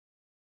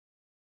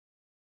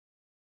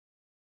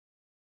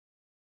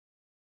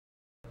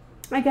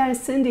Hi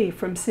guys, Cindy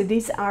from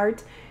Cindy's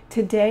Art.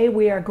 Today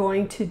we are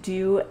going to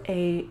do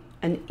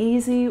an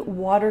easy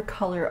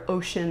watercolor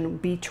ocean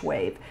beach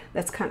wave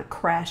that's kind of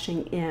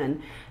crashing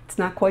in. It's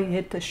not quite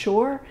hit the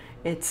shore,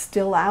 it's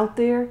still out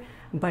there,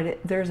 but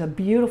there's a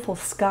beautiful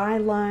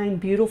skyline,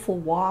 beautiful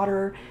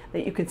water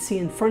that you can see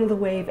in front of the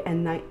wave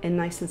and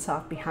nice and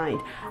soft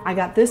behind. I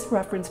got this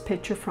reference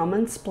picture from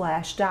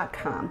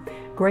unsplash.com.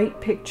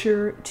 Great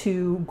picture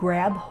to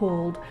grab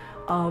hold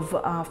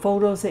of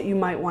photos that you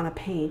might want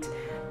to paint.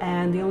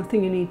 And the only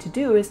thing you need to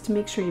do is to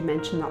make sure you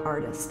mention the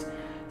artist.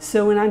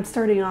 So when I'm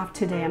starting off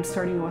today, I'm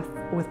starting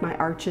with my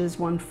Arches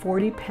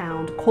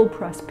 140-pound cold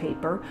press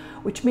paper,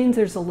 which means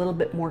there's a little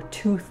bit more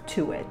tooth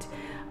to it.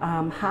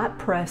 Hot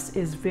press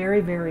is very,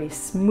 very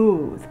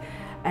smooth,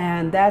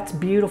 and that's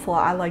beautiful.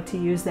 I like to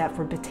use that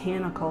for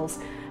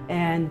botanicals.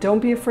 And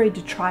don't be afraid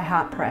to try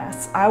hot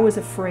press. I was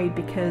afraid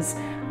because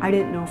I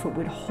didn't know if it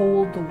would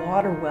hold the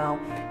water well,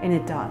 and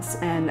it does.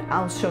 And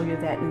I'll show you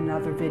that in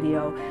another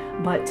video.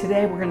 But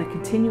today we're going to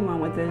continue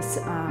on with this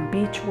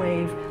beach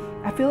wave.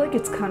 I feel like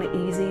it's kind of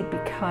easy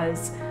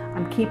because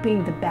I'm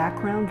keeping the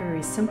background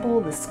very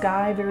simple, the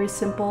sky very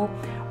simple.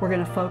 We're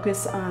going to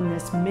focus on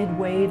this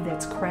mid-wave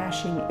that's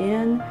crashing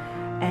in,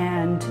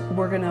 and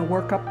we're going to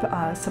work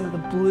up some of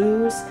the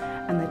blues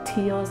and the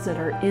teals that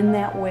are in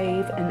that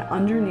wave, and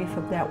underneath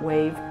of that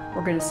wave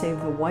we're going to save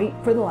the white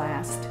for the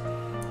last.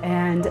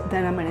 And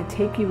then I'm going to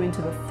take you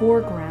into the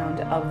foreground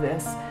of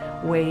this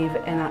wave,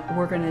 and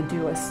we're going to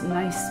do a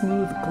nice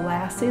smooth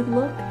glassy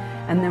look,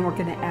 and then we're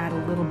going to add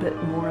a little bit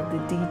more of the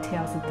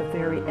details at the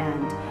very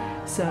end.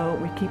 So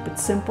we keep it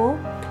simple,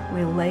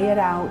 we lay it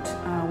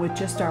out with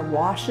just our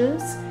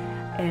washes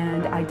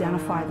and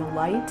identify the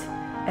light,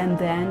 and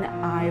then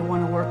I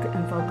want to work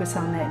and focus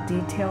on that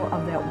detail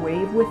of that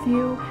wave with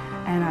you.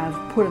 And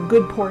I've put a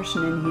good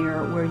portion in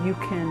here where you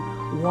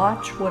can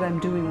watch what I'm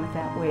doing with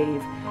that wave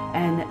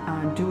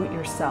and do it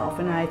yourself.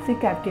 And I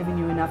think I've given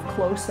you enough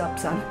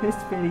close-ups on this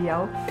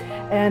video.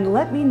 And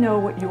let me know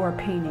what you are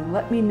painting.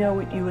 Let me know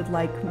what you would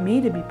like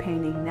me to be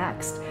painting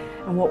next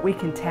and what we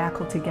can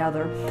tackle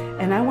together.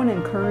 And I want to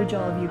encourage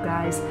all of you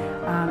guys,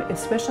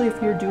 especially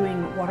if you're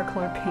doing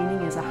watercolor painting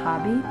as a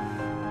hobby,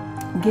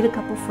 get a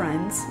couple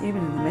friends, even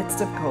in the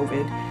midst of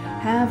COVID,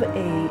 have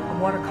a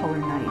watercolor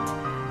night.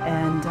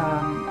 And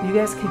you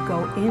guys could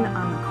go in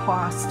on the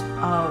cost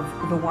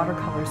of the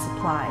watercolor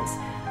supplies.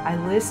 I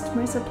list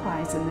my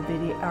supplies in the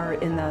video, or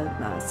in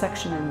the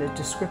section in the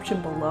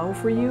description below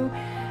for you.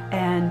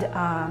 And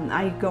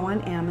I go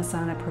on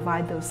Amazon, I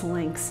provide those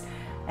links.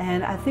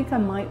 And I think I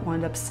might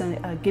wind up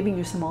giving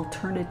you some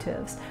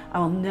alternatives. I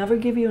will never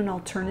give you an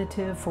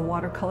alternative for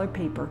watercolor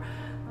paper.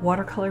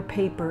 Watercolor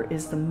paper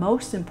is the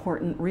most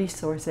important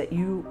resource that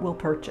you will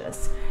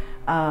purchase.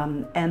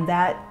 And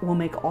that will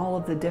make all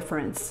of the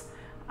difference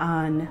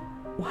on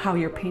how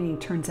your painting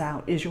turns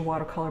out, is your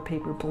watercolor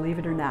paper, believe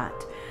it or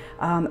not.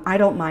 I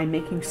don't mind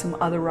making some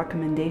other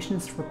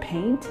recommendations for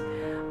paint,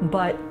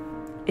 but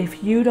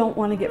if you don't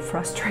want to get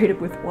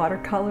frustrated with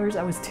watercolors,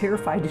 I was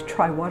terrified to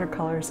try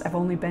watercolors. I've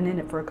only been in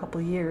it for a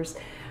couple of years.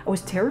 I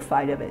was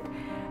terrified of it.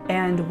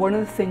 And one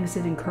of the things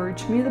that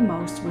encouraged me the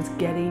most was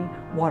getting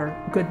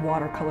good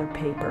watercolor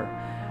paper.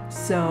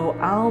 So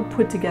I'll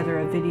put together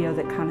a video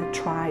that kind of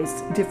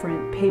tries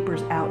different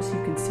papers out so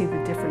you can see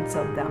the difference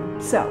of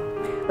them. So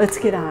let's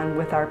get on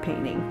with our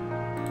painting.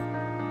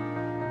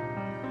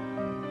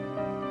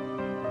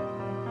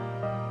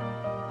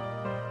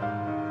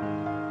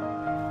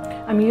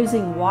 I'm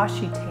using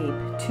washi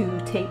tape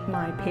to tape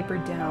my paper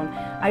down.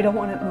 I don't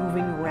want it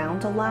moving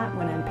around a lot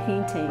when I'm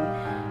painting,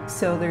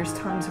 so there's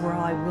times where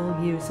I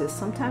will use this.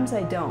 Sometimes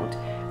I don't,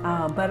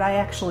 but I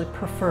actually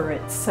prefer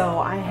it. So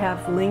I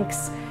have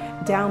links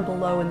down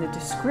below in the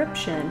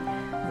description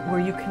where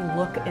you can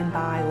look and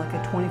buy like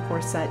a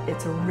 24 set.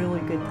 It's a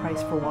really good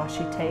price for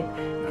washi tape.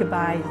 You could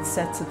buy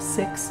sets of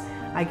 6.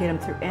 I get them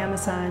through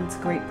Amazon. It's a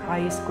great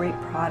price, great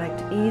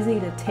product, easy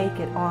to take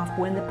it off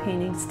when the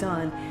painting's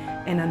done,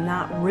 and I'm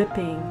not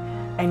ripping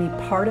any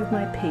part of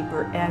my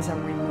paper as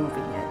I'm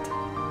removing it.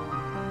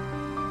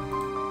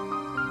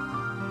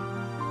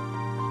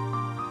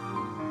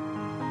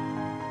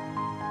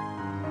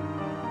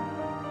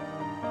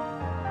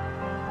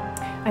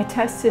 I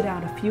tested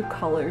out a few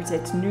colors.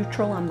 It's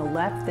neutral on the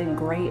left, then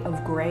gray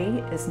of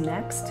gray is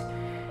next.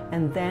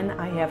 And then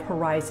I have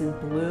horizon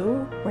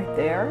blue right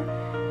there.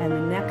 And the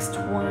next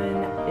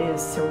one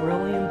is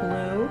cerulean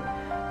blue.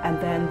 And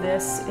then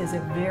this is a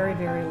very,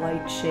 very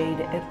light shade.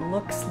 It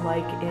looks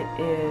like it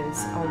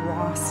is a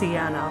raw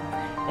sienna.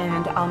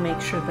 And I'll make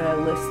sure that I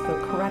list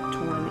the correct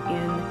one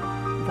in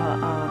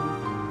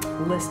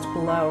the list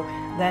below.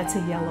 That's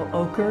a yellow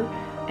ochre.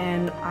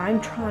 And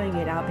I'm trying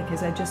it out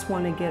because I just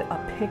want to get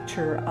a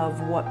picture of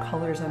what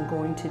colors I'm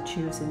going to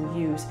choose and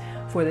use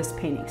for this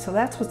painting. So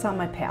that's what's on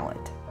my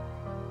palette.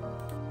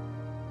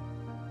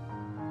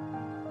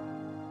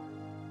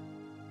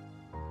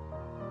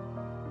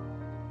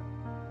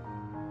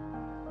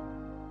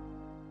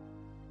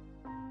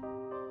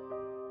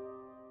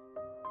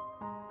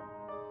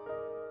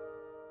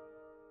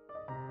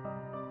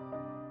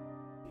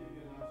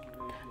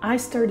 I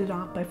started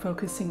off by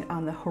focusing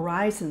on the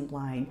horizon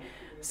line,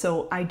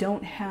 so I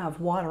don't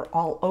have water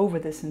all over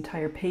this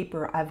entire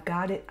paper. I've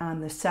got it on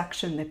the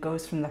section that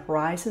goes from the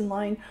horizon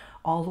line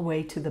all the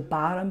way to the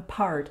bottom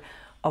part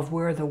of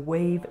where the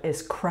wave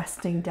is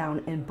cresting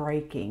down and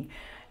breaking.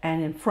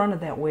 And in front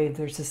of that wave,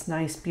 there's this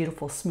nice,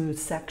 beautiful, smooth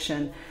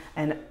section,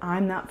 and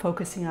I'm not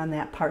focusing on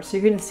that part. So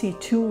you're going to see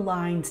two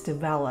lines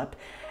develop,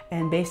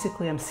 and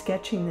basically I'm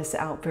sketching this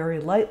out very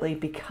lightly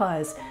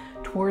because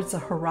towards the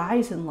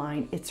horizon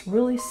line, it's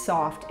really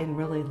soft and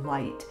really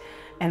light.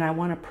 And I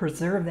want to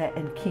preserve that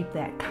and keep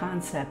that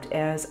concept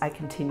as I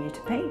continue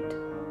to paint.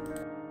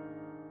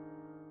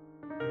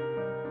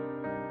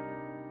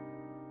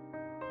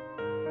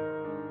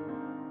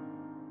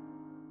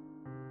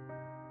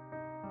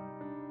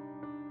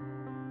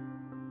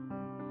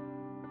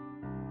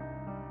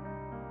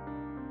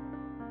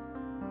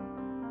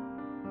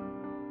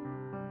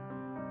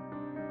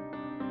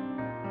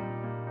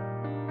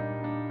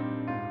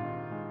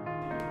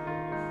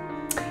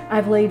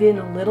 I've laid in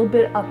a little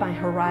bit of my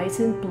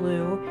horizon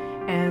blue,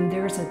 and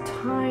there's a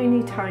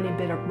tiny, tiny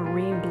bit of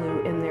marine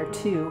blue in there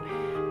too.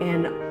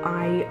 And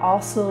I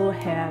also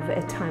have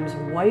at times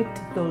wiped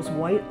those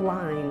white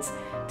lines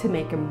to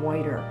make them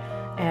whiter.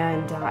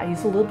 And I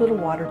use a little bit of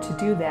water to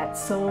do that.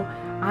 So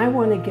I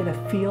want to get a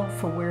feel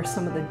for where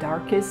some of the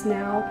dark is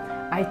now.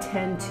 I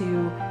tend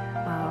to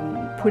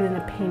put in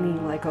a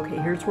painting like, okay,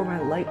 here's where my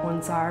light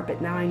ones are,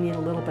 but now I need a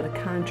little bit of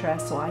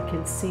contrast so I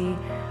can see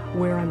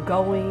where I'm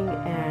going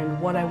and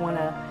what I want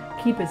to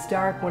keep as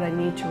dark. What I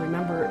need to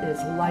remember is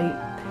light.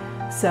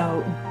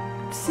 So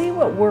see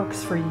what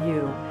works for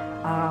you.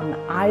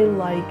 I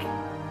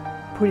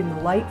like putting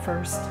the light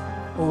first,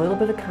 a little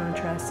bit of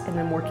contrast, and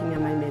then working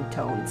on my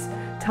mid-tones.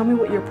 Tell me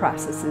what your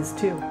process is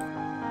too.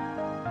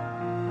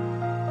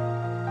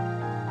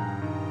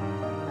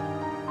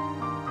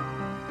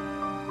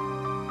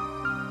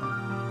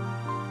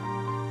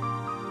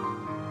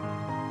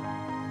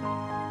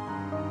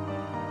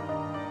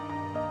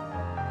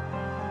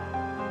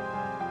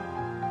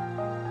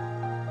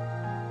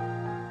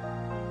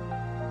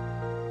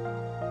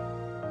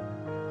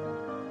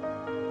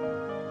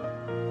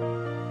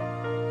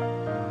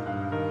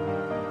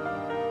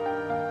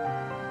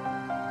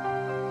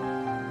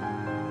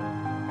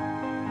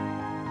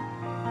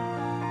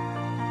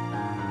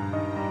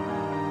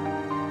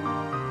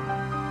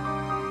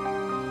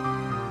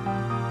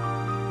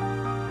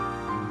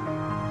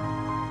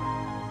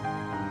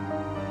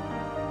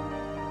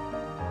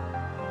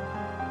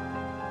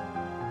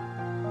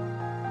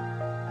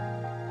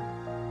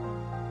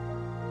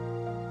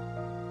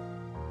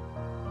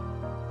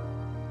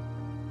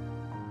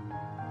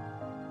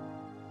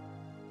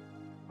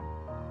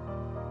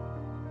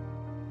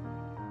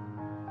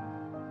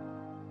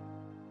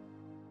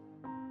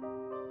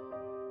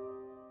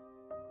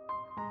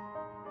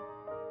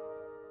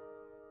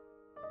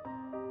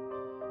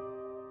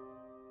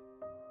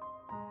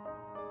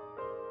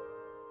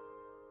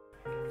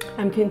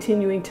 I'm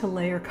continuing to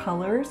layer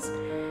colors,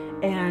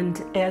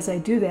 and as I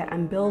do that,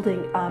 I'm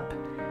building up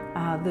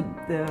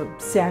the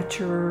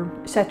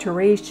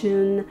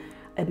saturation.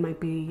 It might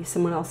be,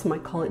 someone else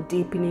might call it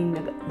deepening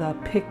the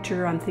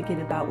picture. I'm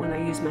thinking about when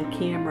I use my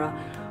camera,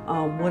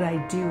 what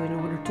I do in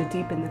order to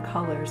deepen the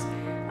colors.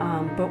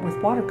 But with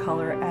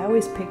watercolor, I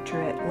always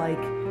picture it like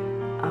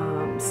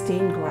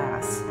stained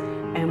glass.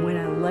 And when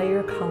I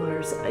layer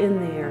colors in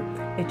there,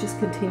 it just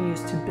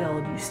continues to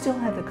build. You still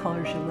have the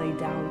colors you lay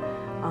down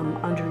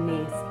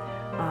underneath,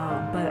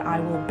 but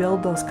I will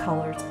build those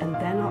colors and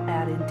then I'll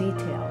add in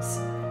details.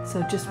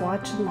 So just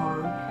watch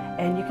along,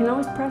 and you can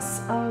always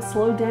press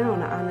slow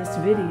down on this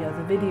video.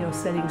 The video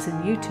settings in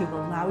YouTube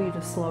allow you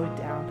to slow it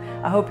down.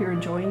 I hope you're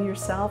enjoying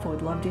yourself. I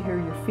would love to hear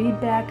your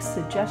feedback,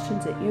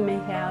 suggestions that you may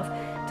have.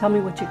 Tell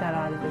me what you got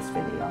out of this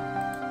video.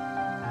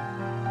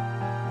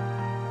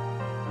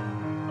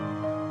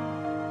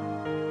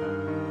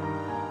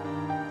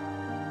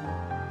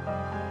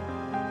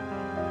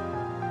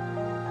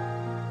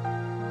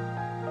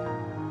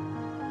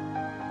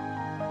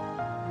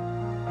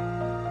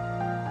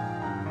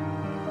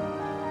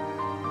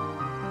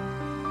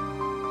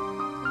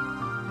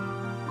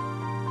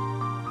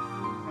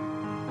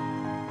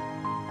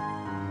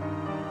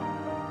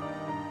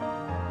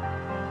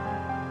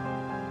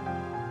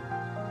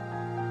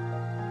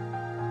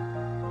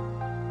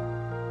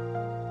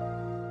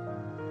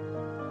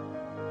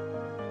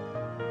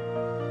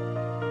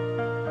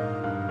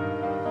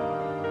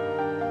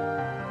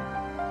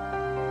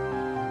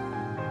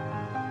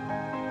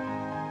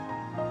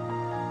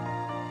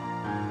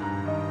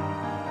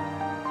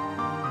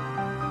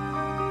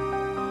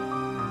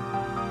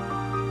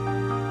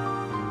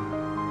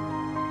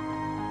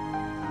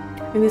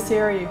 In this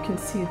area, you can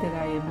see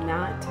that I am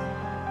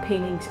not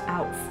painting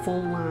out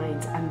full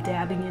lines. I'm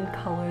dabbing in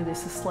color.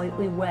 This is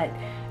slightly wet,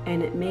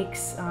 and it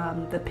makes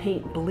the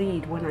paint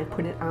bleed when I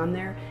put it on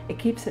there. It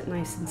keeps it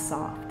nice and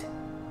soft.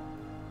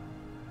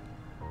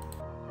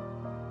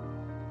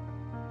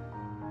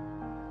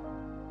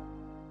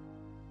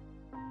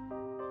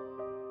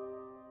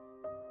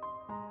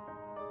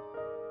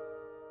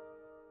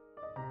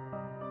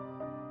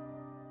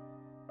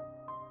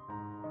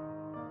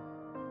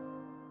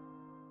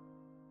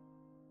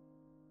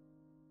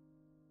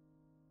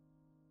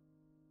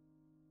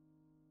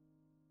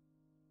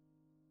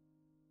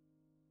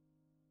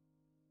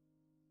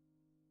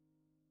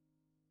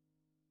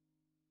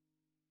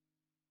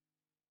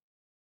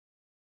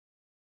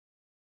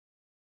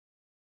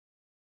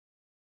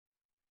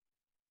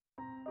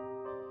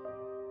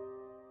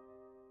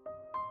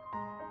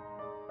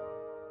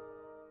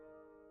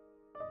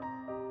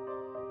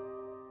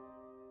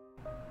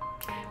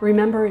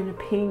 Remember in a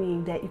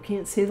painting that you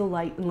can't see the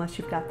light unless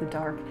you've got the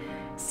dark.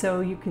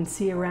 So you can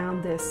see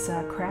around this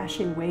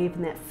crashing wave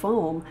and that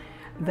foam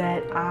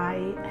that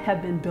I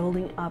have been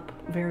building up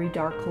very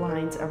dark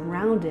lines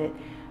around it,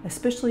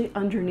 especially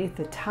underneath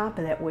the top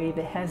of that wave.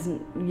 It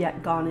hasn't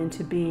yet gone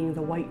into being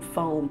the white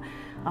foam.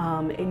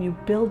 And you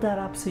build that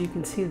up so you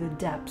can see the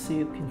depth, so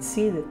you can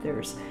see that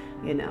there's,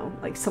 you know,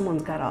 like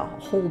someone's got a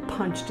hole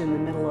punched in the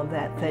middle of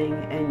that thing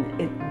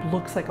and it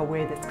looks like a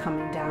wave that's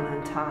coming down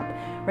on top.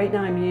 Right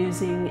now I'm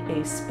using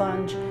a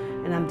sponge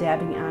and I'm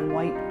dabbing on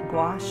white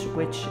gouache,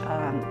 which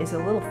is a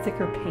little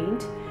thicker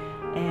paint,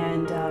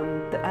 and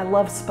I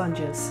love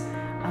sponges.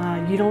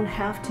 You don't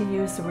have to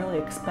use the really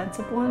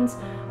expensive ones.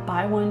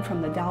 Buy one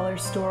from the dollar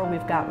store.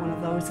 We've got one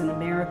of those in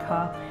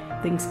America.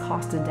 Things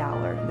cost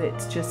 $1.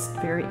 It's just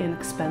very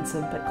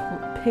inexpensive,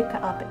 but pick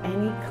up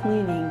any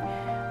cleaning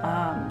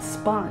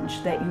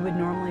sponge that you would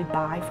normally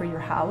buy for your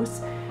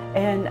house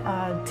and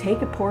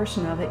take a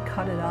portion of it,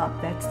 cut it up.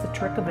 That's the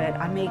trick of it.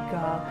 I make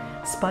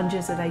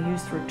sponges that I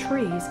use for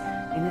trees,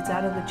 and it's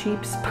out of the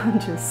cheap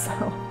sponges, so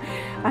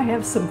I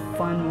have some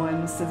fun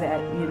ones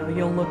that, you know,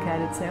 you'll look at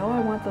it and say, oh,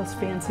 I want those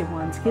fancy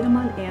ones. Get them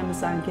on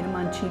Amazon, get them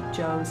on Cheap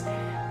Joe's.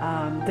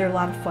 They're a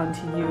lot of fun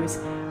to use,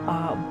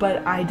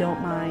 but I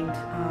don't mind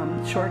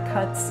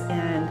shortcuts,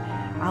 and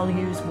I'll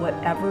use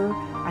whatever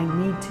I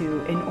need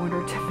to in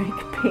order to make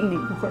a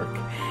painting work.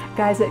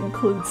 Guys, that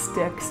includes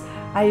sticks.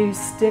 I use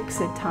sticks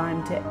at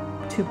times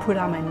to put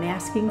on my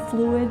masking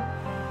fluid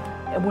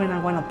when I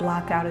want to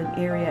block out an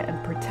area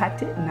and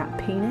protect it and not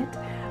paint it.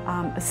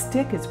 A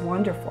stick is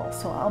wonderful,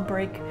 so I'll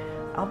break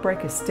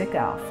a stick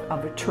off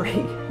of a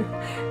tree,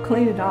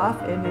 clean it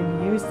off, and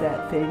then use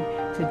that thing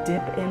to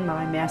dip in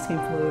my masking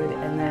fluid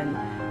and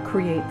then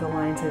create the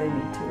lines that I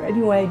need to.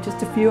 Anyway,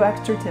 just a few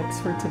extra tips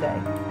for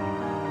today.